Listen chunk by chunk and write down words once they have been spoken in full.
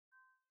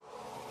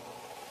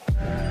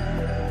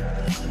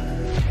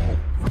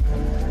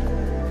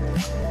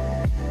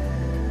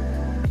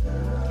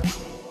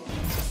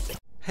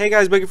Hey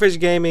guys,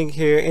 BuggyFreshGaming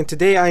here, and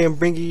today I am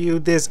bringing you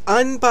this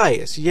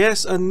unbiased,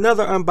 yes,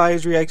 another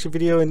unbiased reaction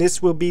video, and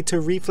this will be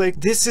to Reflex.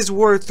 This is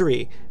War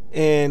 3,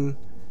 and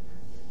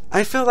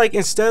I felt like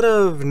instead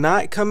of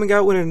not coming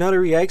out with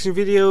another reaction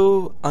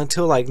video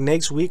until like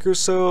next week or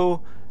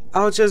so,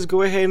 I'll just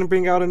go ahead and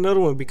bring out another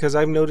one because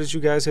I've noticed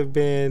you guys have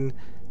been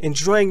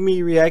enjoying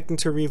me reacting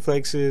to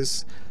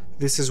Reflex's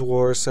This is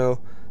War, so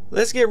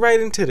let's get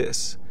right into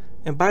this.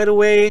 And by the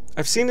way,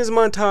 I've seen this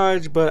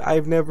montage, but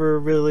I've never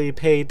really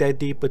paid that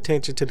deep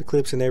attention to the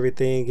clips and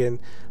everything. And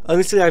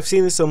honestly, I've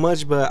seen this so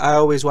much, but I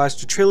always watch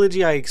the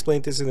trilogy. I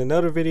explained this in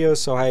another video,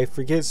 so I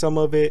forget some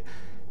of it.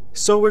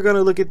 So we're going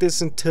to look at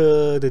this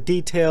into the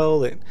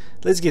detail, and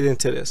let's get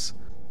into this.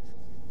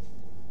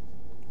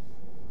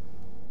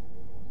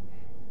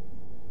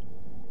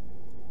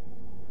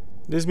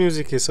 This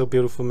music is so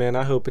beautiful, man.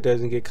 I hope it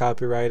doesn't get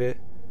copyrighted.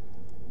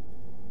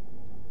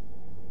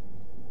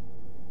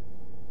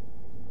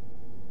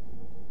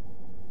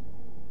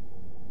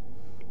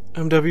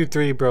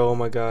 MW3, bro, oh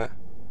my god.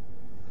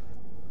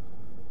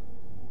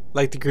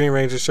 Like the Green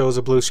Ranger shows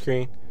a blue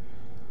screen.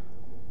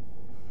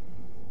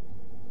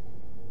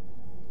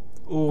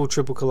 Ooh,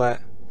 triple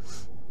collat.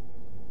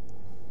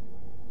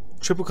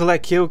 Triple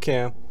collat kill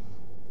cam.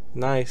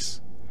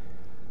 Nice.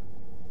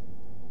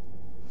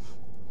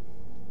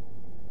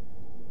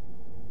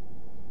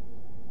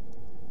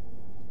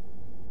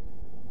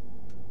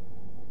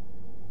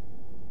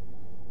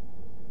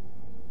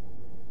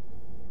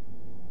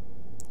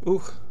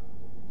 Ooh.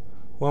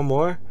 One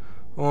more?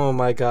 Oh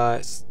my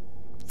god.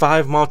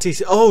 5 multi.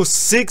 Oh,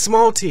 6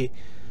 multi.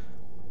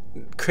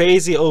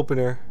 Crazy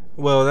opener.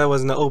 Well, that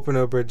wasn't an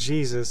opener, but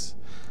Jesus.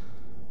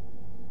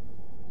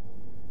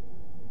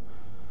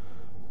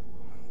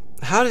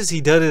 How does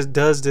he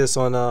does this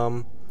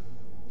on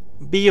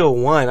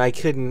BO1? I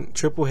couldn't.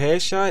 Triple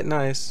headshot?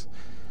 Nice.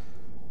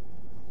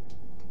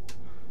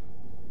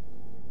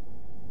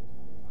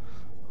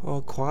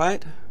 Oh,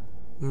 quad?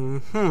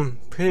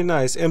 Pretty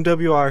nice.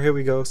 MWR, here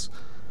we go.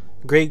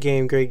 Great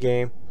game, great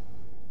game.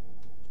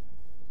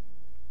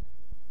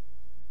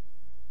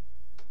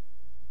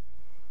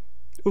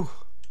 Ooh.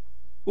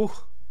 Ooh.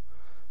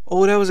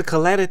 Oh, that was a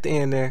collat at the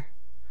end there.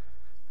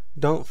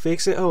 Don't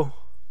fix it. Oh.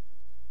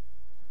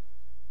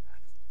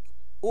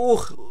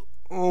 Ooh.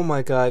 Oh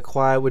my god,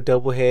 quad with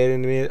double head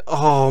in the mid.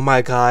 Oh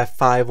my god,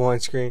 5 on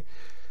screen.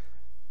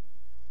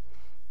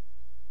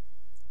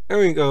 There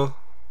we go.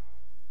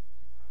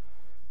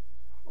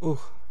 Ooh.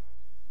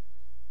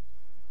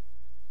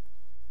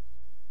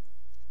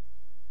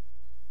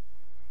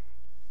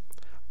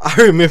 I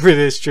remember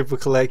this triple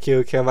collect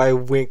kill cam. I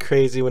went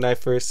crazy when I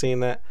first seen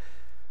that.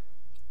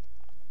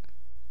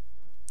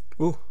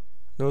 Ooh,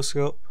 no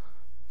scope.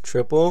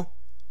 Triple.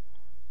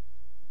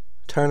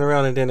 Turn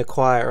around and then a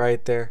quiet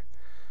right there.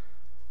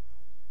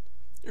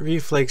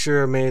 Reflex,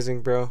 you're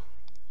amazing, bro.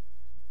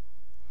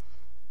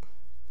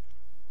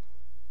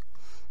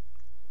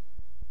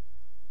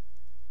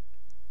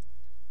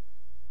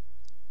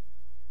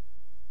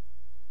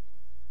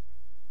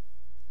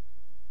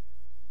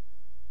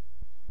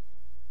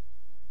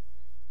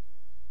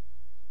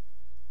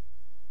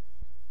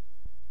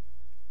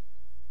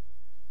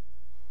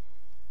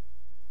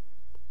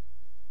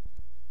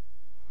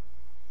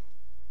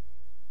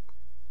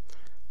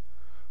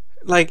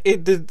 Like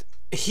it did,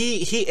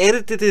 he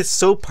edited this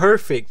so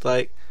perfect,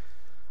 like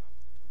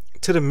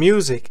to the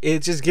music. It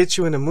just gets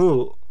you in the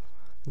mood.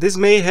 This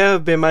may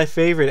have been my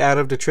favorite out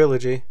of the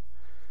trilogy.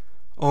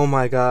 Oh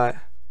my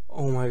god.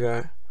 Oh my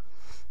god.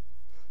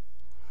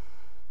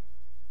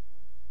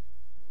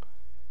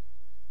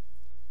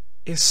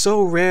 It's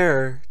so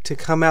rare to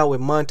come out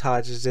with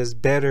montages that's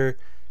better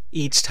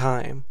each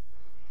time.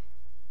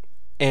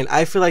 And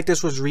I feel like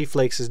this was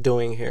Reflex is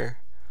doing here.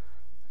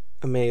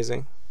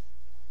 Amazing.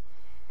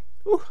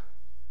 Ooh.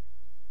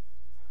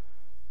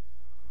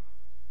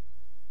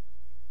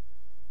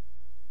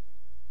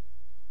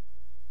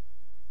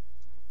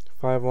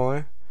 Five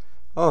on.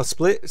 Oh,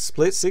 split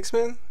 6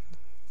 man,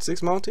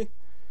 6 multi.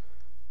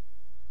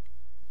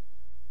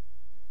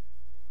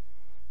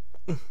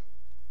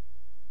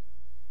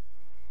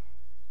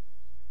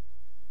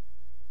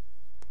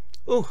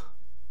 Ooh.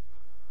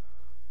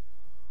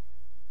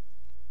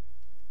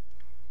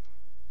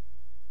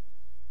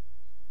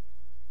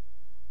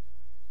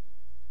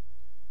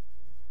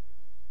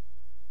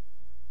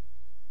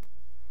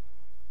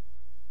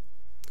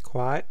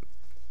 Quiet.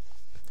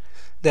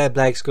 That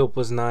black scope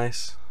was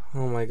nice.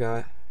 Oh my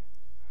god.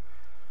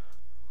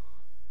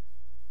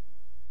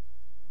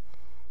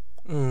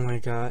 Oh my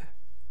god.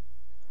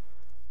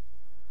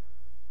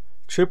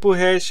 Triple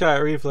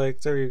headshot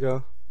reflex. There you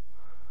go.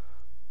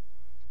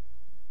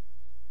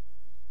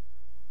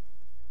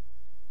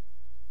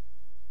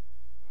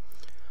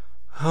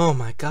 Oh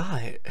my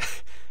god.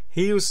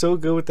 He was so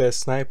good with that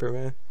sniper,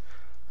 man.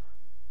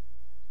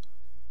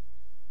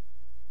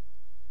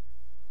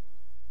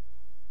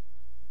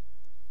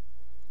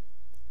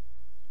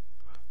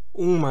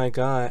 Oh my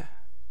god.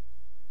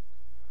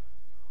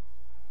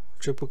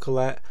 Triple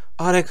collat.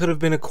 Oh, that could have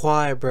been a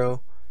quad,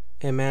 bro.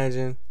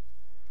 Imagine.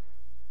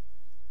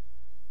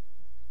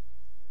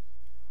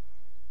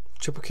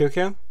 Triple kill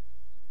cam.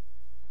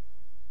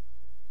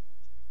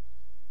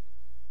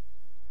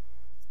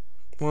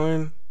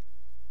 1,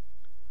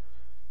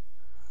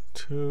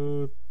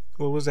 2,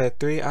 what was that?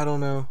 3? I don't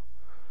know.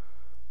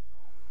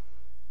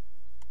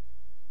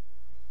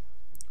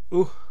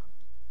 Ooh.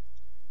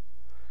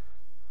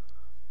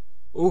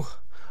 Ooh.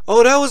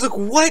 Oh, that was a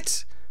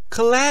what?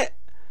 Collat?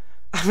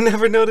 I've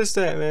never noticed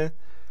that, man.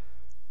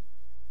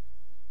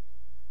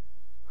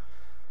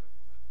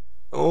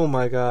 Oh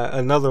my god,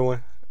 another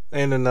one.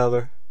 And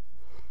another.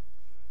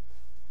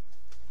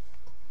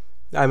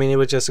 I mean, it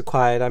was just a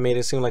quiet. I made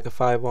it seem like a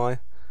 5-1.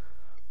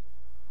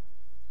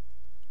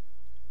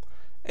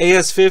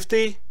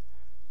 AS50?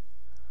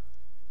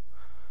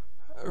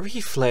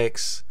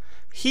 Reflex.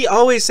 He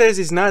always says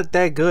he's not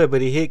that good,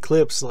 but he hit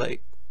clips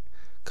like,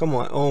 come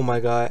on. Oh my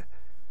god.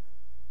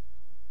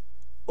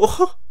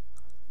 Oh.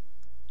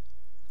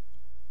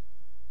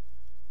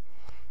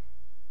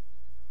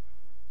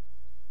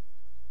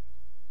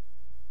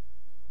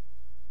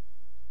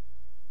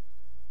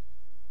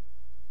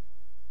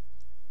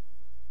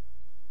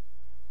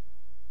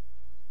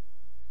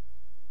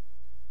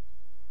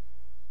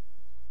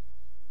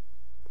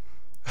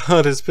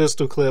 Oh, this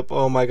pistol clip.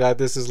 Oh my god,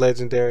 this is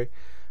legendary.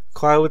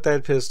 Quiet with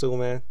that pistol,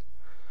 man.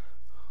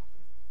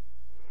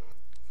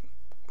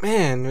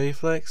 Man,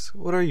 Reflex,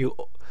 what are you?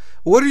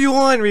 What are you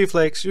on,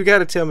 Reflex? You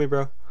gotta tell me,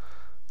 bro.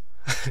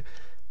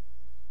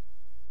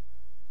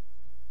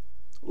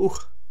 Ooh.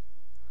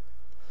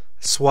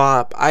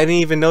 Swap. I didn't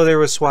even know there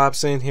were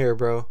swaps in here,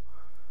 bro.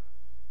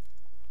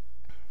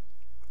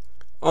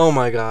 Oh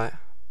my god.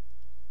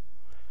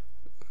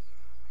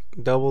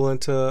 Double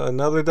into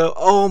another double.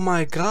 Oh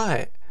my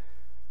god.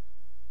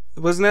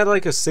 Wasn't that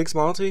like a 6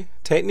 multi?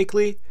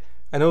 Technically?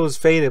 I know it was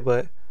faded,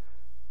 but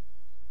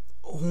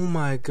oh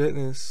my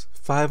goodness.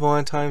 5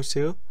 on times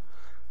 2.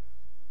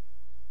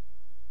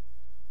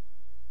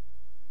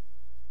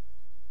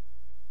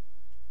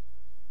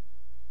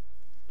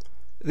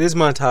 This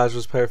montage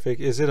was perfect.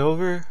 Is it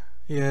over?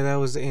 Yeah, that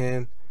was the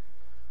end.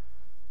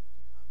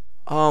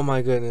 Oh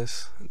my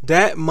goodness.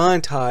 That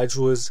montage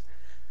was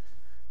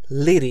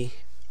litty.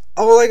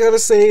 All I gotta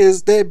say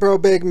is that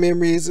brought back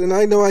memories, and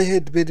I know I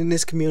had been in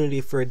this community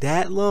for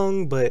that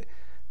long, but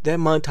that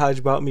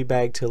montage brought me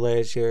back to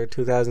last year,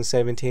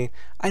 2017.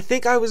 I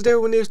think I was there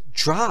when it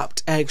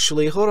dropped,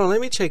 actually. Hold on, let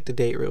me check the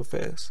date real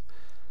fast.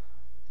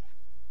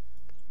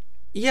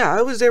 Yeah,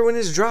 I was there when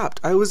it's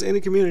dropped. I was in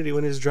the community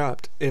when it's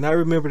dropped, and I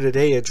remember the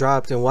day it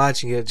dropped and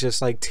watching it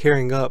just like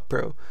tearing up,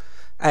 bro.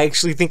 I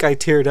actually think I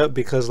teared up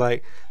because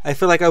like I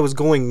feel like I was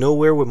going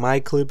nowhere with my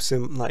clips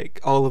and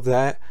like all of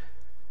that.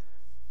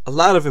 A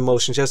lot of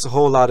emotions, just a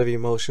whole lot of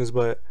emotions,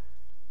 but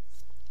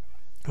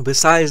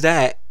besides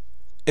that,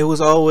 it was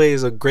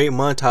always a great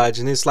montage,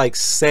 and it's like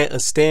set a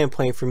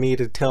standpoint for me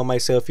to tell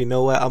myself, you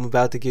know what, I'm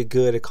about to get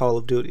good at Call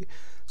of Duty.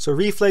 So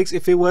Reflex,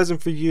 if it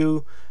wasn't for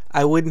you,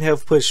 I wouldn't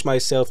have pushed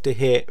myself to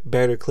hit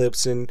better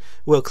clips, and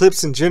well,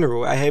 clips in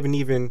general. I haven't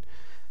even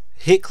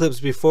hit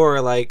clips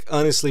before. Like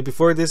honestly,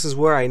 before This Is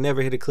Where, I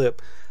never hit a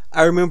clip.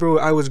 I remember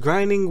I was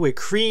grinding with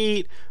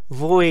Creed,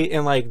 Void,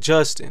 and like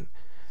Justin,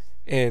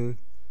 and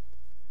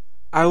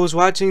I was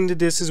watching the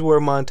This Is Where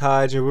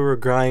montage, and we were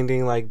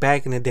grinding like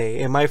back in the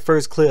day, and my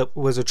first clip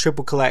was a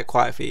triple collat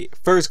quad feed.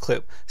 First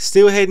clip.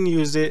 Still hadn't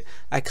used it.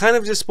 I kind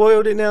of just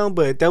spoiled it now,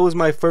 but that was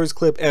my first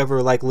clip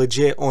ever, like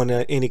legit on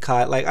any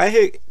COD. Like I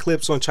hit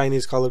clips on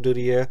Chinese Call of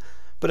Duty, yeah,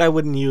 but I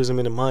wouldn't use them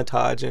in a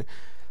montage, and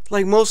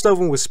like most of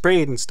them was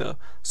sprayed and stuff.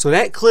 So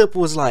that clip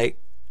was like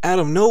out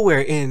of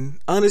nowhere, and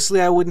honestly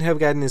I wouldn't have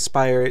gotten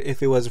inspired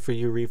if it wasn't for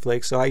you,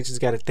 Reflex. So I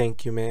just gotta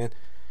thank you, man.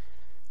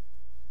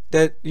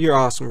 That you're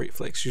awesome,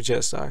 Reflex. You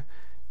just are.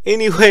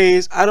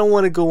 Anyways, I don't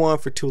want to go on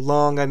for too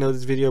long. I know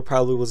this video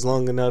probably was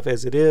long enough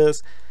as it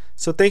is.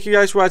 So thank you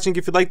guys for watching.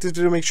 If you like this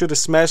video, make sure to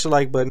smash the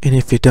like button. And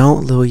if you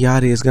don't, Lil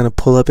Yachty is going to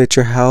pull up at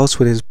your house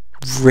with his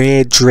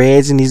red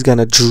dreads, and he's going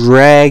to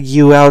drag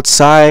you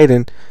outside,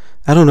 and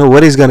I don't know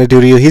what he's going to do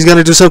to you. He's going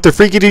to do something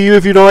freaky to you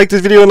if you don't like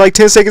this video in like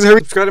 10 seconds. Hurry.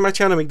 Subscribe to my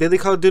channel. Make daily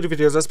Call of Duty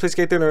videos. Let's play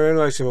skate there and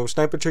action.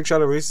 Sniper, trick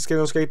shot, or racist skate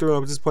on skate through.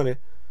 I'm disappointed.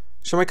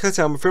 Show my cuts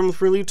out. I'm a family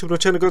friendly YouTube. No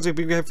channel goes to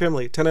BuggyFreshGaming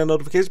family. Turn on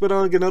notifications button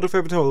on. Get notified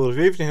every time I upload a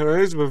video.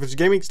 If you're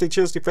BuggyFreshGaming, stay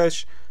chill, stay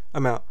fresh.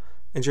 I'm out.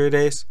 Enjoy your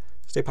days.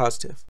 Stay positive.